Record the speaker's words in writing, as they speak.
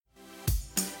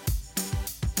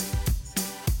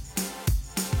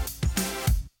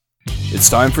It's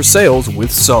time for Sales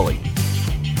with Sully.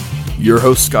 Your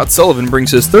host, Scott Sullivan, brings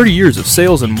his 30 years of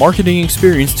sales and marketing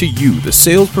experience to you, the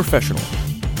sales professional,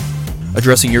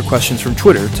 addressing your questions from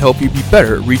Twitter to help you be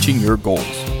better at reaching your goals.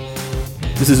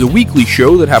 This is a weekly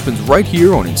show that happens right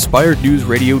here on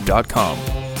InspiredNewsRadio.com.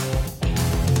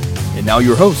 And now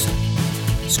your host,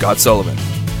 Scott Sullivan.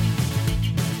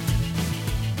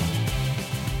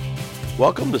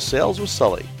 Welcome to Sales with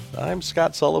Sully. I'm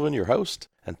Scott Sullivan, your host,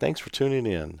 and thanks for tuning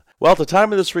in. Well, at the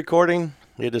time of this recording,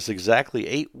 it is exactly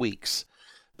 8 weeks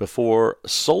before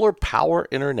Solar Power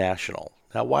International.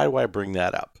 Now, why do I bring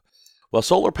that up? Well,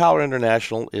 Solar Power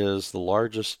International is the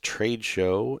largest trade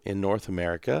show in North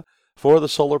America for the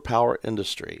solar power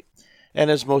industry.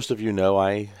 And as most of you know,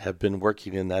 I have been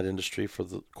working in that industry for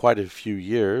quite a few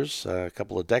years, a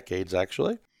couple of decades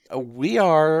actually. We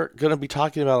are going to be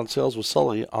talking about on Sales with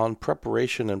Sully on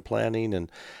preparation and planning and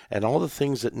all the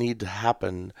things that need to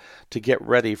happen to get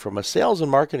ready from a sales and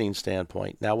marketing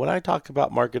standpoint. Now, when I talk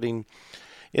about marketing,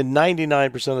 in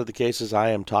 99% of the cases, I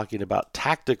am talking about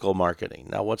tactical marketing.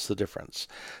 Now, what's the difference?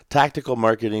 Tactical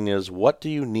marketing is what do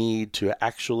you need to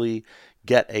actually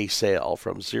get a sale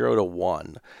from 0 to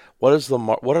 1? What are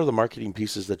the marketing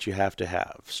pieces that you have to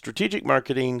have? Strategic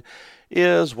marketing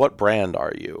is what brand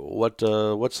are you?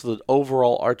 What's the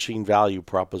overall arching value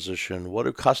proposition? What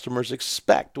do customers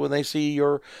expect when they see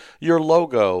your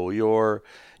logo, your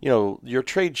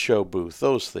trade show booth,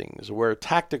 those things? Where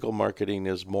tactical marketing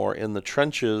is more in the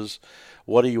trenches,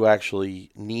 what do you actually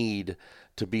need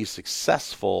to be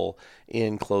successful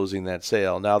in closing that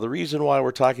sale? Now, the reason why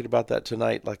we're talking about that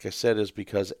tonight, like I said, is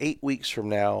because 8 weeks from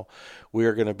now, we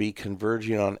are going to be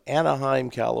converging on Anaheim,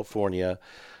 California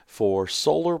for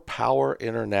Solar Power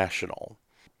International.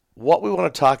 What we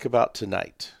want to talk about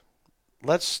tonight,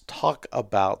 let's talk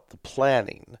about the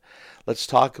planning. Let's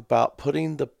talk about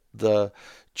putting the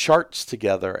charts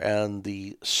together and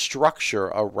the structure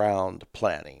around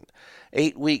planning.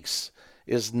 8 weeks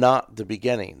is not the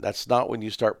beginning. That's not when you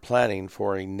start planning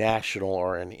for a national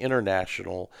or an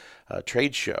international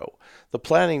trade show. The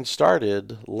planning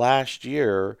started last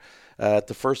year at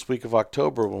the first week of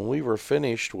October when we were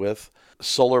finished with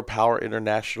Solar Power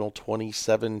International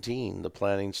 2017. The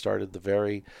planning started the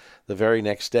very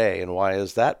next day. And why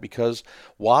is that? Because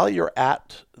while you're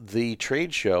at the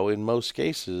trade show, in most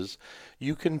cases,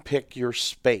 you can pick your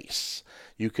space.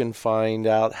 You can find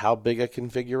out how big a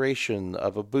configuration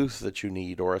of a booth that you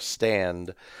need or a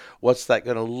stand. What's that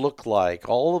going to look like?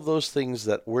 All of those things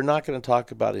that we're not going to talk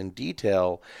about in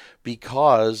detail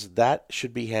because that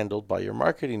should be handled by your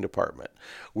marketing department.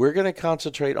 We're going to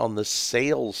concentrate on the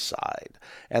sales side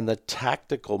and the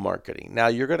tactical marketing. Now,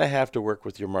 you're going to have to work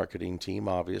with your marketing team,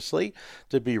 obviously,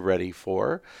 to be ready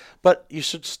for, but you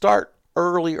should start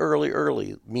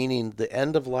early, meaning the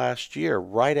end of last year,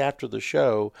 right after the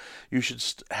show. You should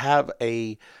have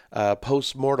a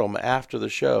post-mortem after the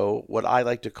show, what I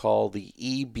like to call the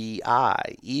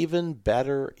EBI, even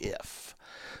better if.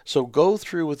 So go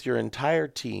through with your entire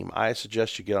team. I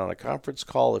suggest you get on a conference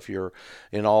call if you're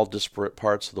in all disparate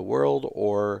parts of the world,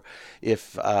 or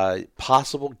if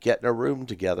possible, get in a room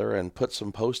together and put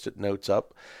some Post-it notes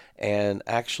up and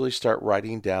actually start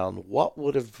writing down what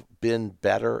would have been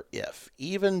better if.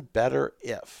 Even better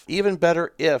if. Even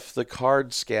better if the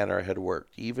card scanner had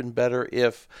worked. Even better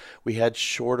if we had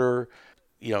shorter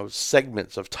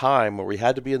segments of time where we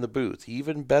had to be in the booth.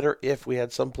 Even better if we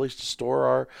had some place to store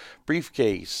our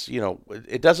briefcase.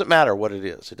 It doesn't matter what it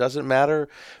is. It doesn't matter,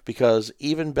 because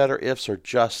even better ifs are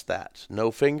just that.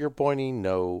 No finger pointing,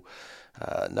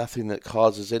 nothing that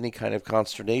causes any kind of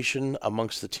consternation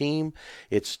amongst the team.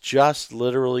 It's just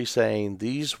literally saying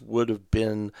these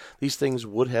things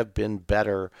would have been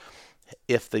better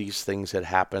if these things had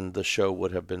happened. The show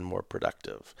would have been more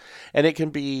productive. And it can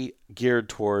be geared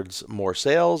towards more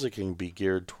sales. It can be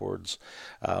geared towards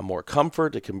more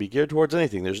comfort. It can be geared towards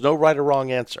anything. There's no right or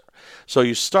wrong answer. So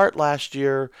you start last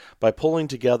year by pulling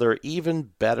together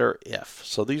even better if.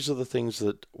 So these are the things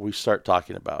that we start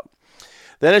talking about.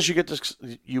 Then as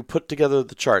you put together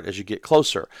the chart as you get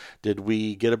closer. Did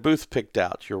we get a booth picked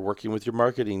out? You're working with your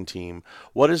marketing team.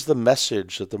 What is the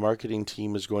message that the marketing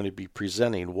team is going to be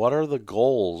presenting? What are the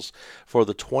goals for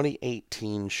the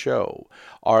 2018 show?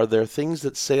 Are there things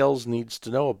that sales needs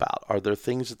to know about? Are there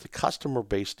things that the customer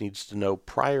base needs to know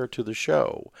prior to the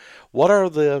show? What are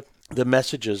the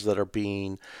messages that are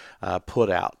being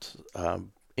put out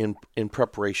in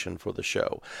preparation for the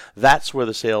show? That's where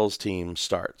the sales team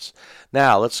starts.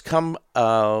 Now, let's come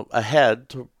ahead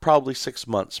to probably 6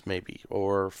 months maybe,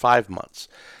 or 5 months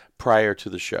prior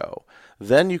to the show.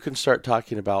 Then you can start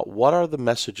talking about what are the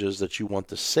messages that you want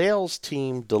the sales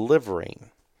team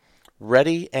delivering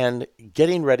ready and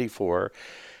getting ready for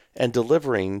and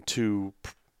delivering to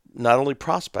not only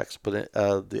prospects, but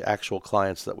the actual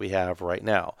clients that we have right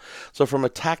now. So from a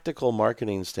tactical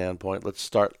marketing standpoint, let's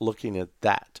start looking at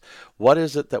that. What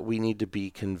is it that we need to be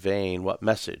conveying? What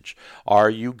message? Are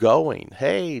you going?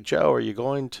 Hey, Joe, are you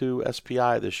going to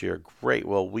SPI this year? Great.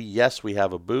 Well, yes, we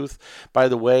have a booth. By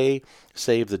the way,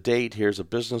 save the date. Here's a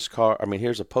business card.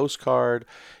 Here's a postcard.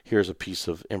 Here's a piece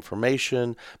of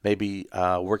information. Maybe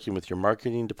working with your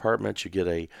marketing department, you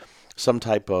get some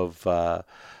type of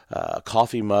a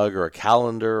coffee mug or a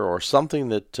calendar or something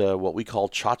that what we call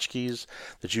tchotchkes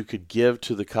that you could give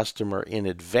to the customer in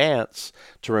advance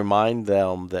to remind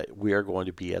them that we are going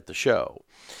to be at the show.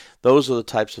 Those are the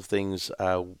types of things.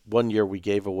 One year we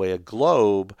gave away a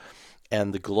globe,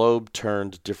 and the globe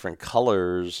turned different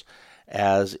colors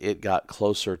as it got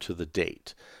closer to the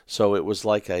date. So it was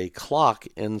like a clock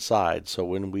inside. So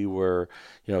when we were,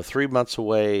 3 months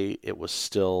away, it was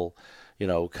still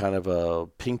kind of a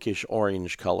pinkish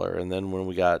orange color. And then when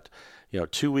we got,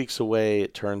 2 weeks away,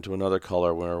 it turned to another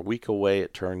color. When we were a week away,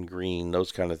 it turned green,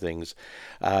 those kind of things.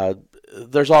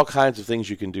 There's all kinds of things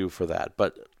you can do for that,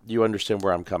 but you understand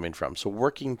where I'm coming from. So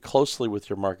working closely with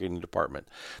your marketing department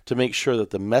to make sure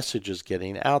that the message is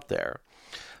getting out there.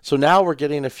 So now we're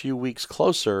getting a few weeks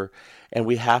closer, and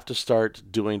we have to start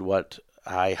doing what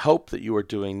I hope that you are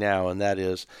doing now, and that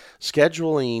is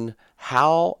scheduling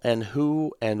how and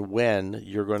who and when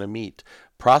you're going to meet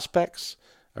prospects,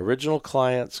 original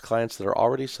clients, clients that are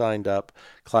already signed up,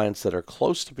 clients that are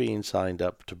close to being signed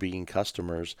up to being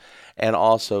customers, and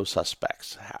also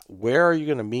suspects. Where are you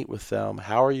going to meet with them?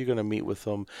 How are you going to meet with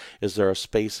them? Is there a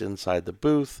space inside the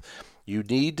booth? You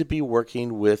need to be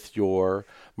working with your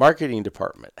marketing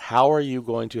department. How are you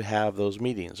going to have those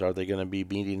meetings? Are they going to be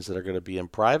meetings that are going to be in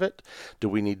private? Do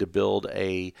we need to build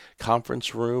a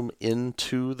conference room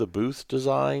into the booth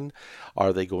design?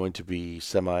 Are they going to be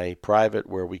semi-private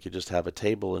where we could just have a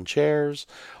table and chairs?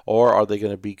 Or are they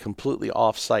going to be completely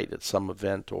off-site at some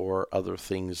event or other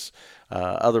things,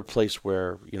 other place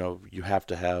where you have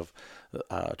to have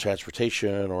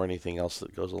transportation or anything else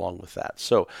that goes along with that?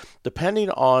 So depending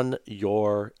on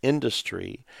your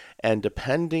industry and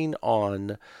depending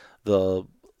on the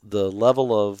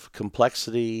level of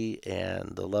complexity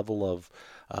and the level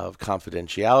of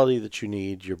confidentiality that you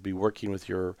need, you'll be working with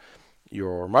your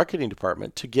marketing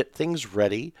department to get things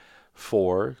ready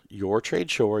for your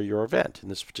trade show or your event, in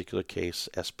this particular case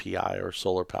SPI or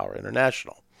Solar Power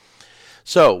International.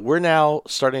 So we're now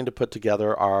starting to put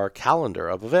together our calendar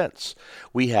of events.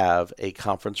 We have a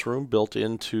conference room built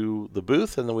into the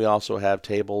booth, and then we also have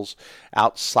tables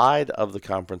outside of the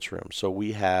conference room. So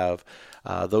we have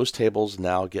those tables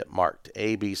now get marked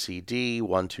A, B, C, D,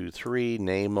 1, 2, 3,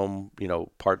 name them,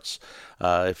 parts.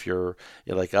 If you're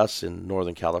like us in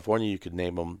Northern California, you could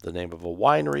name them the name of a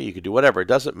winery. You could do whatever. It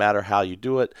doesn't matter how you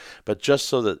do it, but just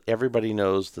so that everybody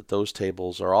knows that those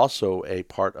tables are also a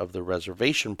part of the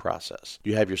reservation process.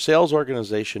 You have your sales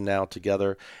organization now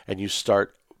together, and you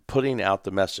start putting out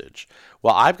the message.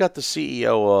 Well, I've got the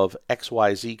CEO of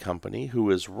XYZ company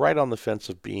who is right on the fence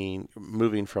of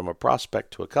moving from a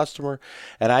prospect to a customer,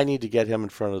 and I need to get him in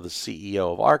front of the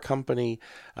CEO of our company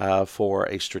for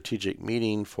a strategic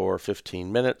meeting for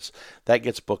 15 minutes. That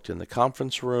gets booked in the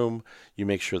conference room. You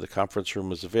make sure the conference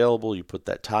room is available. You put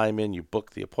that time in, you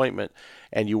book the appointment,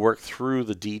 and you work through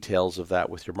the details of that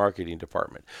with your marketing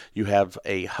department. You have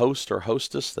a host or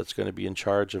hostess that's going to be in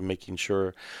charge of making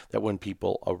sure that when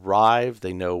people arrive,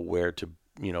 they know where to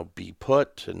be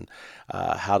put and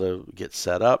how to get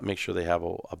set up. Make sure they have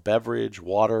a beverage,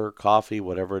 water, coffee,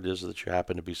 whatever it is that you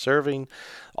happen to be serving.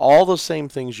 All the same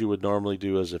things you would normally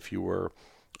do as if you were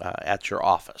at your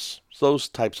office. So those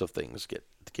types of things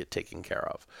get taken care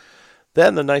of.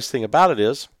 Then the nice thing about it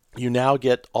is you now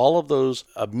get all of those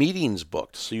meetings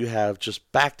booked. So you have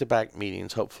just back-to-back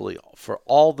meetings, hopefully, for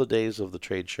all the days of the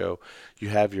trade show. You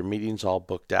have your meetings all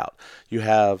booked out. You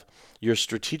have your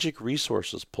strategic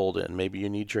resources pulled in. Maybe you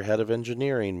need your head of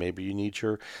engineering. Maybe you need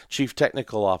your chief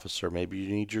technical officer. Maybe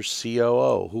you need your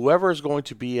COO. Whoever is going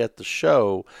to be at the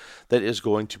show that is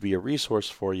going to be a resource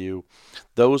for you,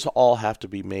 those all have to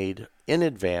be made in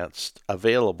advance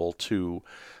available to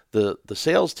the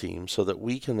sales team so that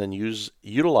we can then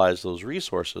utilize those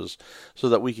resources so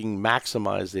that we can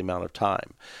maximize the amount of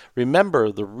time.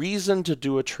 Remember, the reason to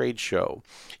do a trade show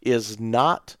is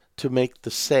not to make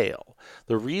the sale.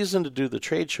 The reason to do the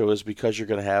trade show is because you're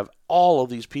going to have all of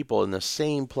these people in the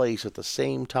same place at the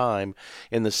same time,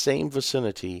 in the same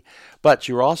vicinity, but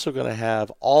you're also going to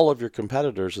have all of your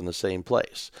competitors in the same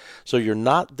place. So you're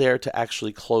not there to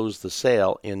actually close the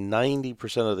sale. In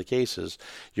 90% of the cases,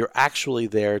 you're actually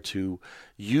there to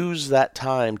use that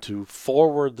time to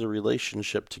forward the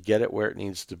relationship to get it where it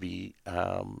needs to be,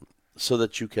 so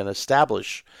that you can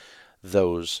establish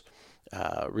those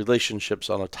relationships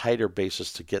on a tighter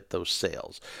basis to get those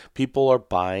sales. People are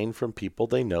buying from people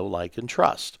they know, like, and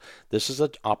trust. This is an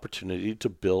opportunity to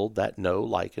build that know,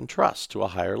 like, and trust to a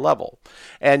higher level.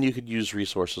 And you could use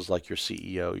resources like your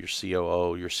CEO, your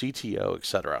COO, your CTO,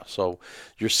 etc. So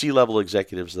your C-level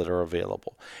executives that are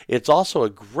available. It's also a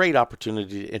great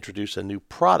opportunity to introduce a new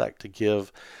product, to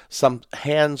give some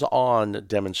hands-on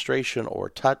demonstration or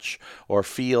touch or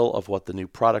feel of what the new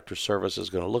product or service is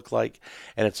going to look like.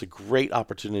 And it's a great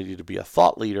opportunity to be a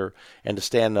thought leader and to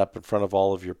stand up in front of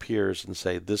all of your peers and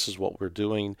say, this is what we're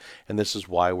doing and this is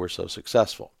why we're so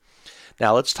successful.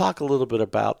 Now let's talk a little bit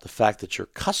about the fact that your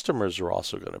customers are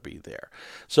also going to be there.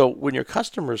 So when your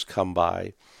customers come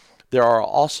by, there are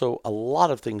also a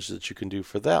lot of things that you can do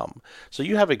for them. So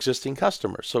you have existing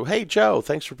customers. So, hey, Joe,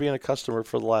 thanks for being a customer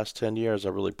for the last 10 years. I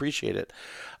really appreciate it.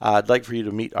 I'd like for you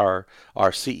to meet our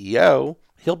CEO.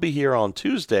 He'll be here on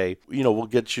Tuesday. We'll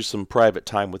get you some private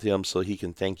time with him so he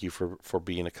can thank you for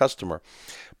being a customer.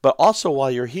 But also, while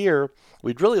you're here,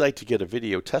 we'd really like to get a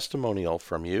video testimonial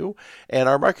from you. And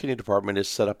our marketing department has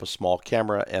set up a small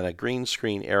camera and a green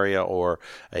screen area, or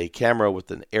a camera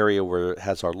with an area where it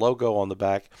has our logo on the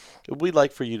back. We'd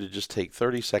like for you to just take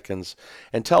 30 seconds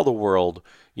and tell the world,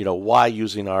 why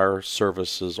using our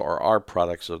services or our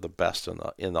products are the best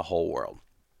in the whole world.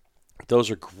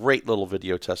 Those are great little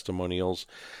video testimonials.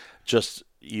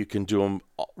 You can do them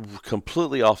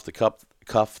completely off the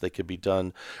cuff. They could be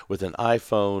done with an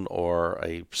iPhone or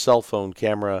a cell phone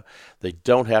camera. They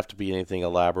don't have to be anything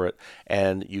elaborate,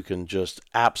 and you can just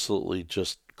absolutely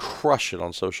just crush it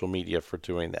on social media for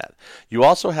doing that. You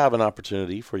also have an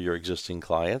opportunity for your existing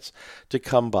clients to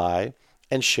come by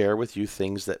and share with you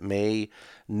things that may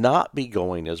not be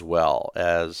going as well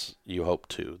as you hope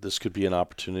to. This could be an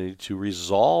opportunity to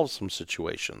resolve some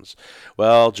situations.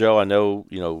 Well, Joe, I know,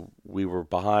 we were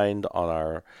behind on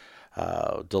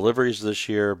our deliveries this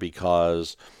year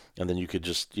because, and then you could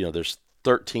just, there's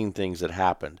 13 things that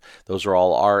happened. Those are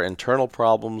all our internal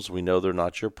problems. We know they're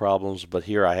not your problems, but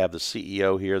here I have the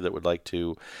CEO here that would like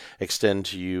to extend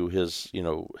to you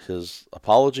his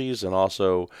apologies, and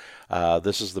also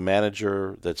this is the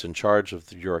manager that's in charge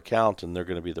of your account, and they're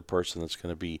going to be the person that's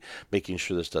going to be making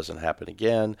sure this doesn't happen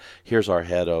again. Here's our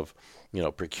head of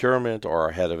procurement, or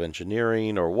our head of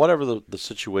engineering, or whatever the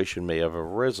situation may have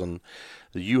arisen.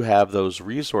 You have those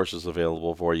resources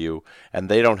available for you, and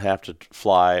they don't have to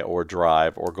fly or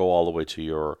drive or go all the way to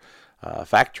your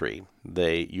factory.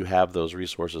 You have those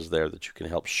resources there that you can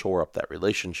help shore up that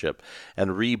relationship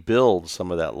and rebuild some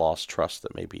of that lost trust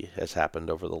that maybe has happened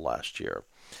over the last year.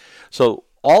 So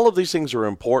all of these things are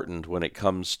important when it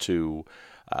comes to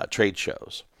trade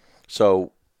shows.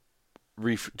 So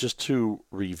just to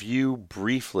review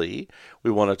briefly,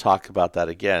 we want to talk about that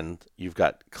again. You've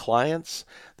got clients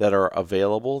that are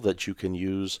available that you can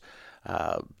use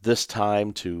this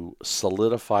time to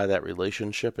solidify that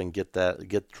relationship and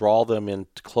draw them in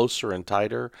closer and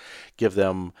tighter, give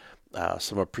them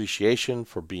some appreciation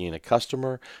for being a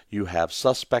customer. You have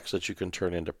suspects that you can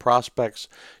turn into prospects.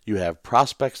 You have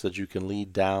prospects that you can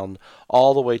lead down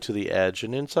all the way to the edge,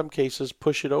 and in some cases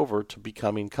push it over to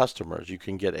becoming customers. You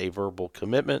can get a verbal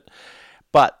commitment.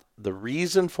 But the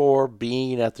reason for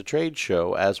being at the trade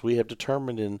show, as we have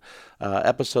determined in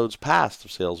episodes past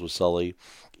of Sales with Sully,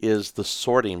 is the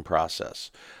sorting process.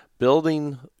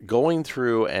 Going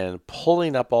through and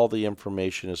pulling up all the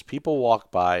information as people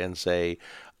walk by and say,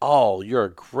 oh, you're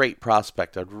a great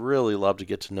prospect. I'd really love to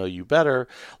get to know you better.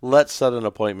 Let's set an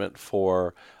appointment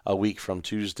for a week from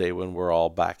Tuesday when we're all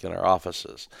back in our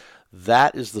offices.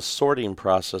 That is the sorting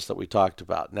process that we talked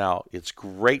about. Now, it's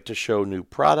great to show new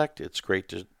product. It's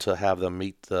great to have them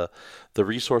meet the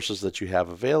resources that you have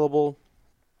available.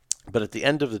 But at the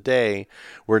end of the day,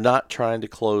 we're not trying to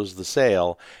close the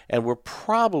sale, and we're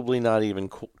probably not even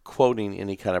quoting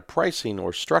any kind of pricing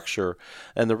or structure.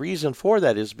 And the reason for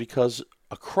that is because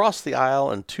across the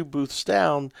aisle and 2 booths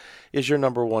down is your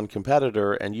number one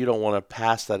competitor, and you don't want to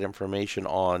pass that information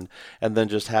on and then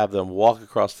just have them walk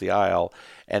across the aisle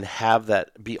and have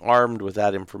that be armed with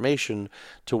that information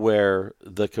to where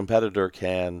the competitor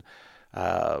can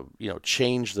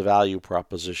change the value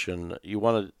proposition. You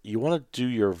want to do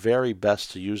your very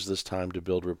best to use this time to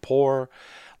build rapport,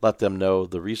 let them know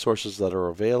the resources that are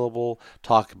available,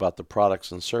 talk about the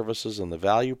products and services and the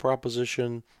value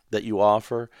proposition that you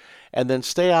offer, and then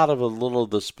stay out of a little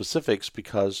of the specifics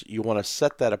because you want to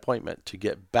set that appointment to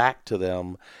get back to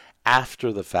them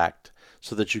after the fact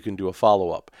so that you can do a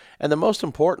follow-up. And the most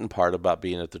important part about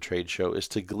being at the trade show is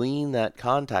to glean that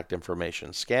contact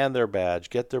information, scan their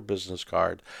badge, get their business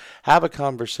card, have a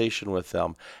conversation with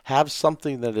them, have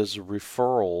something that is a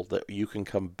referral that you can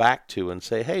come back to and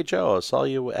say, hey, Joe, I saw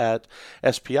you at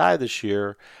SPI this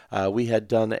year. We had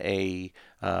done a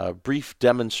brief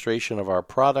demonstration of our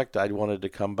product. I wanted to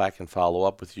come back and follow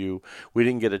up with you. We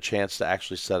didn't get a chance to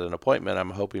actually set an appointment. I'm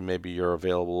hoping maybe you're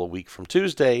available a week from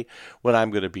Tuesday when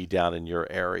I'm going to be down in your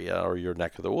area or your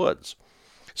neck of the woods.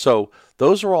 So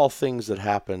those are all things that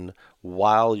happen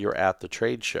while you're at the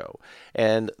trade show.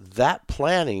 And that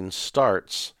planning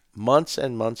starts months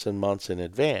and months and months in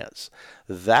advance.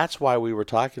 That's why we were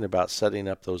talking about setting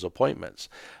up those appointments.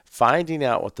 Finding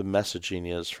out what the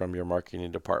messaging is from your marketing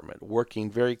department,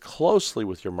 working very closely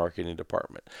with your marketing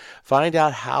department. Find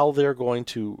out how they're going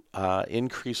to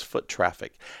increase foot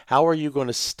traffic. How are you going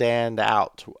to stand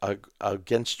out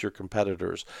against your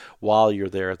competitors while you're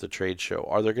there at the trade show?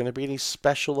 Are there going to be any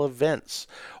special events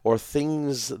or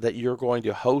things that you're going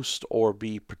to host or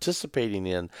be participating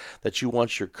in that you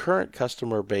want your current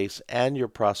customer base and your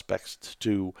prospects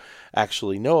to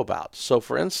actually know about? So,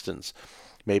 for instance,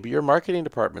 maybe your marketing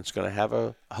department's going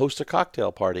to host a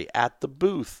cocktail party at the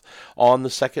booth on the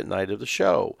second night of the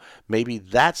show. Maybe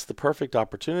that's the perfect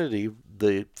opportunity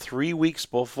the 3 weeks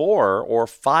before or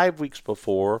 5 weeks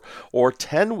before or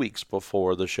 10 weeks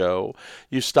before the show.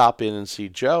 You stop in and see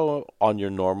Joe on your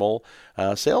normal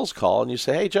sales call and you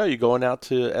say, hey, Joe, you going out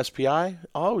to SPI?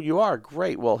 Oh, you are?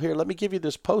 Great. Well, here, let me give you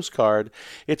this postcard.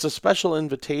 It's a special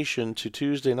invitation to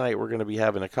Tuesday night. We're going to be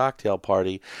having a cocktail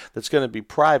party that's going to be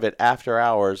private after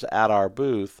hours at our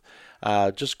booth.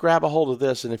 Just grab a hold of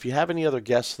this, and if you have any other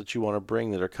guests that you want to bring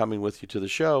that are coming with you to the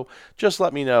show, just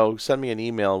let me know. Send me an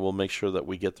email, and we'll make sure that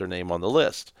we get their name on the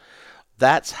list.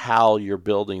 That's how you're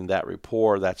building that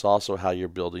rapport. That's also how you're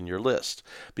building your list.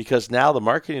 Because now the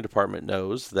marketing department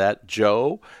knows that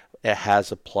Joe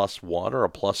has a +1 or a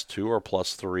 +2 or a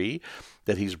 +3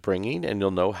 that he's bringing, and you'll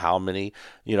know how many,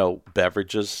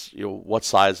 beverages, what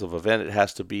size of event it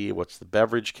has to be, what's the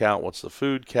beverage count, what's the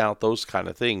food count, those kind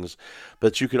of things.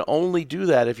 But you can only do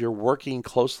that if you're working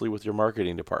closely with your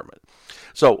marketing department.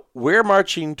 So we're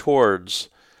marching towards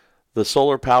the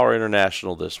Solar Power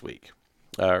International this week.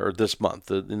 Or this month,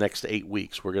 the next 8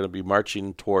 weeks. We're going to be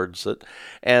marching towards it.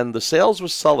 And the Sales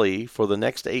with Sully for the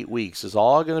next 8 weeks is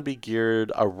all going to be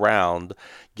geared around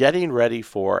getting ready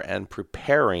for and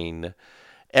preparing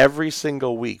every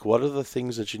single week. What are the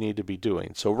things that you need to be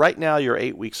doing? So right now you're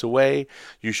 8 weeks away.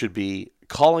 You should be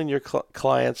calling your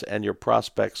clients and your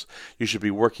prospects. You should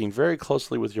be working very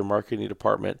closely with your marketing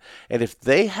department. And if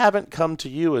they haven't come to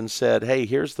you and said, hey,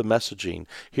 here's the messaging,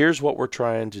 here's what we're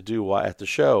trying to do at the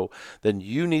show, then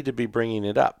you need to be bringing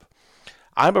it up.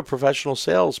 I'm a professional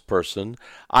salesperson.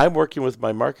 I'm working with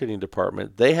my marketing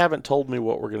department. They haven't told me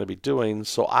what we're going to be doing,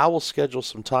 so I will schedule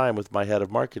some time with my head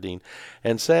of marketing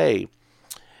and say,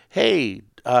 hey,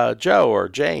 Joe or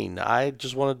Jane, I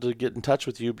just wanted to get in touch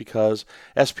with you because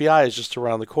SPI is just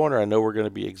around the corner. I know we're going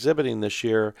to be exhibiting this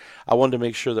year. I wanted to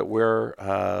make sure that we're,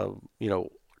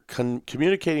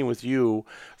 communicating with you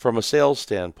from a sales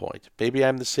standpoint. Maybe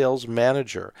I'm the sales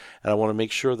manager, and I want to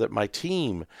make sure that my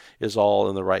team is all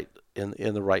in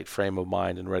the right frame of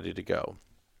mind and ready to go.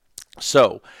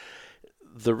 So,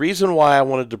 the reason why I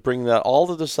wanted to bring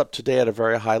all of this up today at a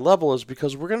very high level is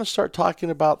because we're going to start talking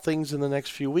about things in the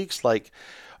next few weeks like,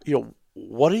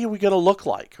 what are we going to look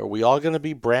like? Are we all going to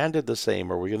be branded the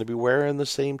same? Are we going to be wearing the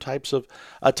same types of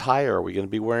attire? Are we going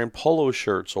to be wearing polo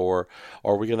shirts, or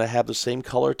are we going to have the same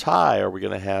color tie? Are we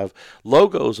going to have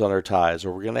logos on our ties?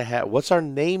 Are we going to have, what's our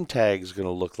name tags going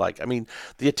to look like? I mean,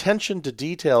 the attention to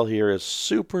detail here is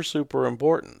super, super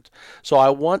important. So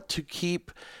I want to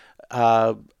keep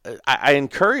I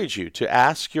encourage you to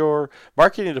ask your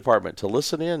marketing department to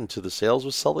listen in to the Sales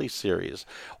with Sully series,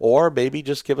 or maybe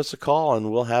just give us a call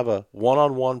and we'll have a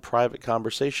one-on-one private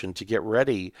conversation to get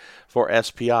ready for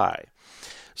SPI.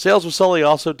 Sales with Sully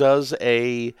also does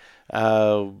a,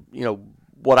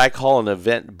 what I call an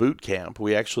event boot camp.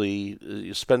 We actually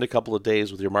spend a couple of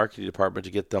days with your marketing department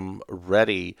to get them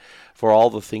ready for all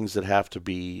the things that have to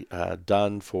be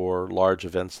done for large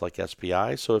events like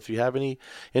SPI. So if you have any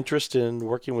interest in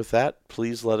working with that,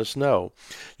 please let us know.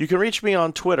 You can reach me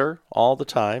on Twitter all the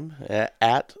time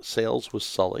at Sales with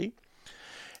Sully.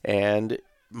 And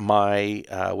my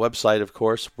website, of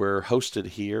course, we're hosted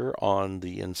here on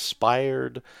the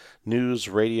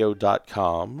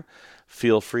inspirednewsradio.com.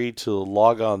 feel free to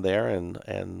log on there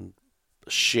and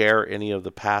share any of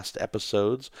the past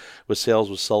episodes with Sales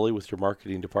with Sully with your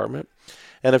marketing department.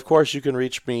 And of course, you can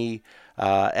reach me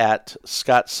at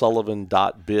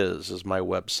scottsullivan.biz is my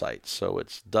website. So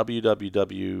it's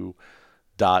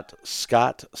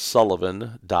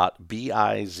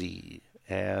www.scottsullivan.biz.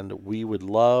 And we would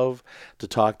love to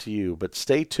talk to you. But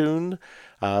stay tuned.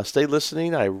 Stay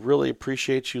listening. I really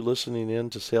appreciate you listening in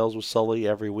to Sales with Sully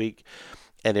every week.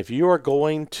 And if you are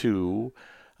going to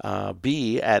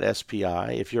be at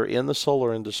SPI, if you're in the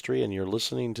solar industry and you're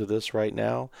listening to this right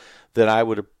now, then I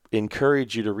would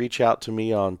encourage you to reach out to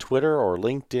me on Twitter or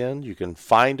LinkedIn. You can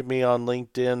find me on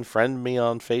LinkedIn, friend me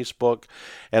on Facebook,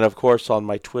 and of course on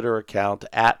my Twitter account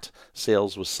at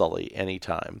Sales with Sully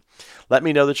anytime. Let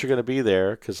me know that you're going to be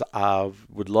there, because I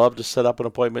would love to set up an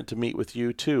appointment to meet with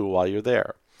you too while you're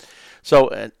there.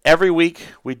 So every week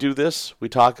we do this. We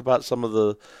talk about some of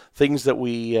the things that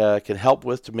we can help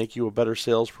with to make you a better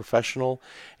sales professional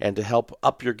and to help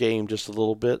up your game just a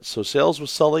little bit. So Sales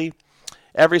with Sully,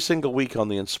 every single week on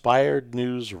the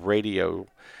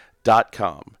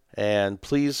InspiredNewsRadio.com. And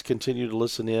please continue to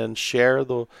listen in, share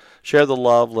the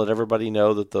love, let everybody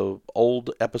know that the old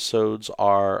episodes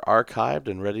are archived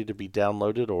and ready to be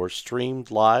downloaded or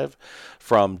streamed live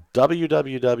from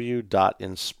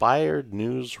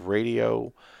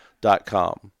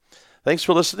www.inspirednewsradio.com. Thanks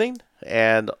for listening,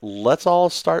 and let's all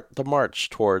start the march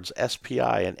towards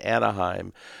SPI in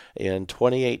Anaheim in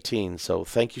 2018. So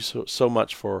thank you so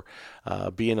much for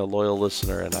being a loyal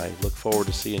listener, and I look forward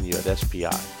to seeing you at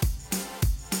SPI.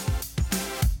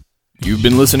 You've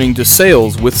been listening to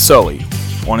Sales with Sully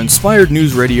on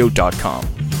InspiredNewsRadio.com.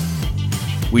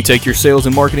 We take your sales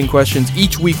and marketing questions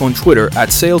each week on Twitter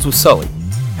at Sales with Sully,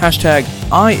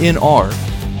 #INR,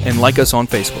 and like us on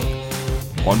Facebook.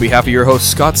 On behalf of your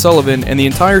host Scott Sullivan and the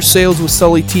entire Sales with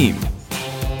Sully team,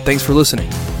 thanks for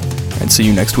listening, and see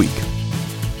you next week.